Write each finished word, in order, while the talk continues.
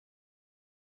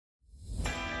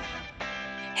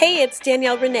Hey, it's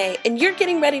Danielle Renee, and you're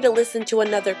getting ready to listen to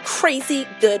another crazy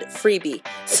good freebie.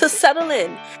 So settle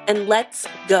in and let's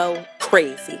go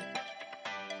crazy.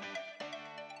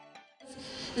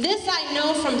 This I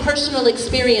know from personal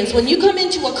experience. When you come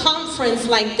into a conference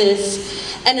like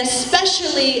this, and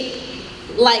especially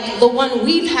like the one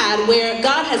we've had where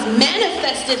God has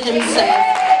manifested himself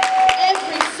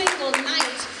every single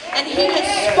night, and he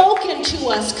has spoken to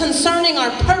us concerning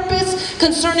our purpose,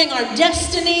 concerning our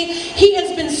destiny. He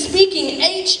has been speaking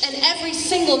each and every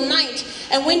single night.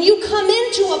 And when you come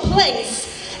into a place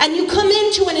and you come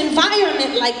into an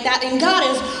environment like that, and God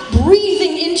is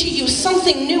breathing into you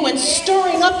something new and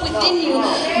stirring up within you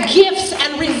gifts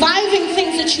and reviving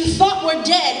things that you thought were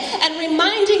dead and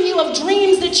reminding you of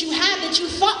dreams that you had that you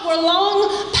thought were long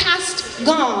past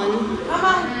gone.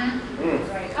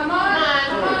 Come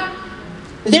on.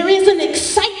 There is an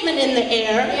excitement in the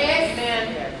air.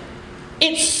 Yes.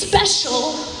 It's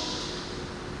special.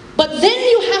 But then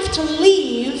you have to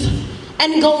leave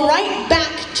and go right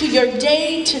back to your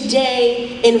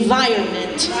day-to-day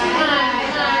environment.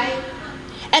 Right.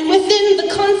 And within the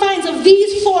confines of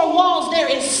these four walls, there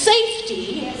is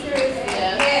safety. Yes, there is.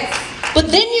 Yes. But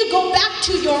then you go back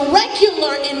to your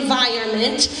regular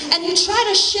environment and you try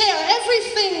to share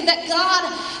everything that God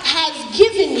has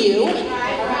given you,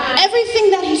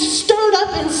 everything that he stirred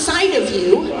up inside of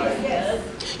you.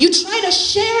 You try to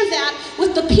share that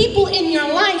with the people in your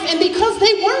life, and because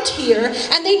they weren't here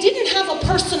and they didn't have a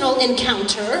personal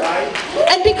encounter,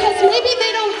 and because maybe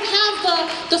they don't have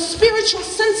the spiritual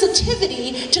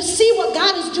sensitivity to see what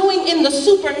God is doing in the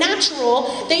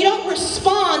supernatural, they don't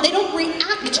respond, they don't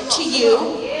react to you.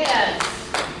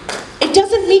 It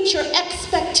doesn't meet your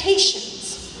expectations.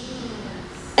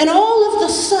 And all of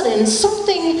a sudden,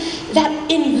 something that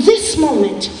in this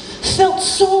moment felt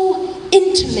so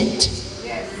intimate,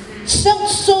 felt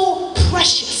so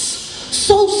precious,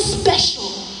 so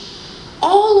special,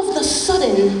 all of the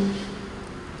sudden,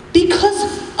 because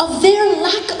of their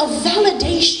lack of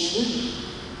validation,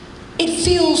 it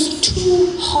feels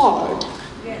too hard,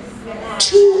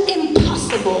 too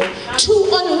impossible, too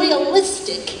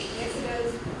unrealistic.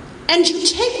 And you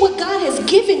take what God has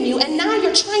given you, and now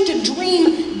you're trying to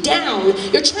dream down.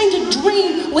 You're trying to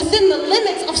dream within the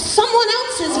limits of someone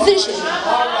else's vision,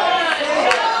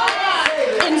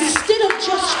 instead of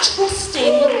just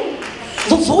trusting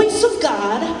the voice of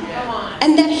God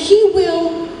and that he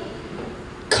will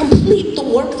complete the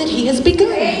work that he has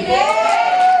begun. Amen.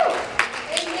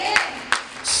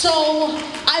 So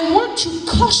I want to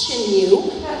caution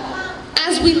you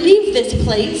as we leave this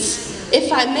place,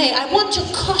 if I may, I want to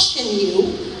caution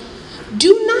you,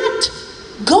 do not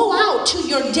go out to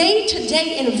your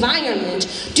day-to-day environment.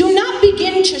 Do not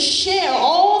begin to share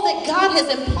all that God has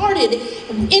imparted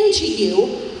into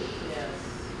you,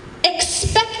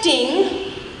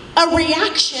 expecting a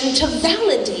reaction to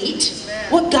validate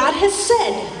what God has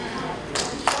said.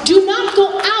 Do not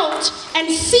go out and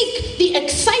seek the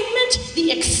excitement,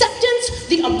 the acceptance,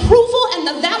 the approval, and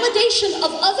the validation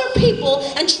of other people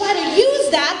and try to use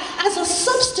that as a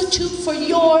substitute for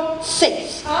your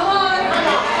faith.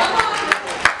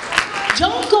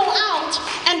 Don't go out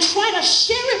and try to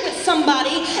share it with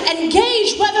somebody and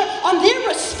gauge whether on their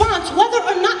response, whether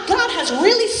or not God has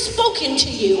really spoken to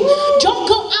you. Don't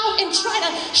go out and try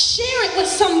to share it with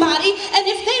somebody, and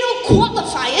if they don't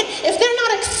qualify it, if they're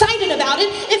not excited about it,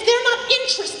 if they're not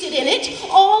interested in it,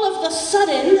 all of a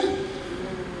sudden,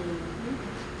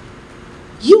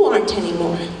 you aren't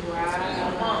anymore.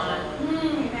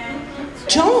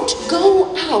 Don't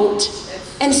go out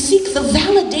and seek the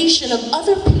validation of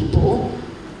other people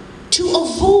to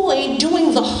avoid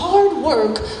doing the hard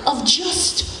work of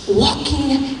just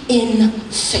walking in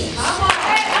faith.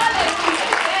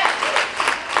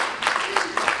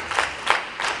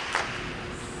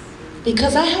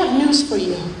 Because I have news for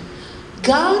you.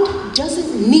 God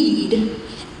doesn't need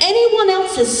anyone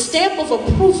else's stamp of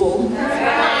approval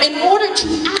in order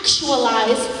to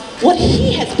actualize what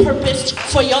he has purposed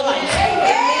for your life.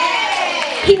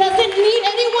 He doesn't need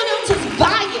anyone else's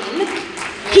buy-in.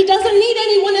 He doesn't need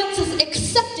anyone else's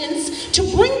acceptance to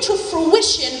bring to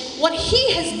fruition what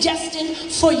he has destined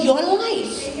for your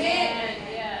life. Amen.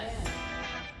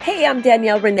 Hey, I'm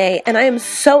Danielle Renee, and I am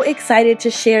so excited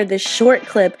to share this short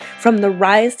clip from the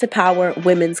Rise to Power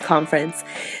Women's Conference.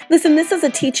 Listen, this is a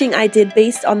teaching I did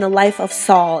based on the life of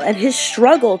Saul and his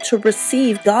struggle to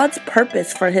receive God's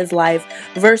purpose for his life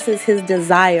versus his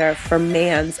desire for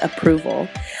man's approval.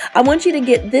 I want you to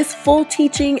get this full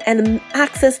teaching and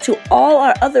access to all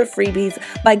our other freebies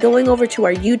by going over to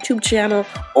our YouTube channel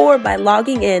or by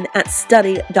logging in at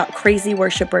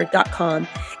study.crazyworshiper.com.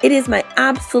 It is my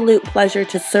absolute pleasure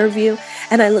to serve you,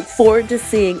 and I look forward to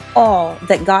seeing all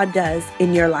that God does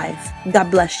in your life.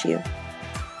 God bless you.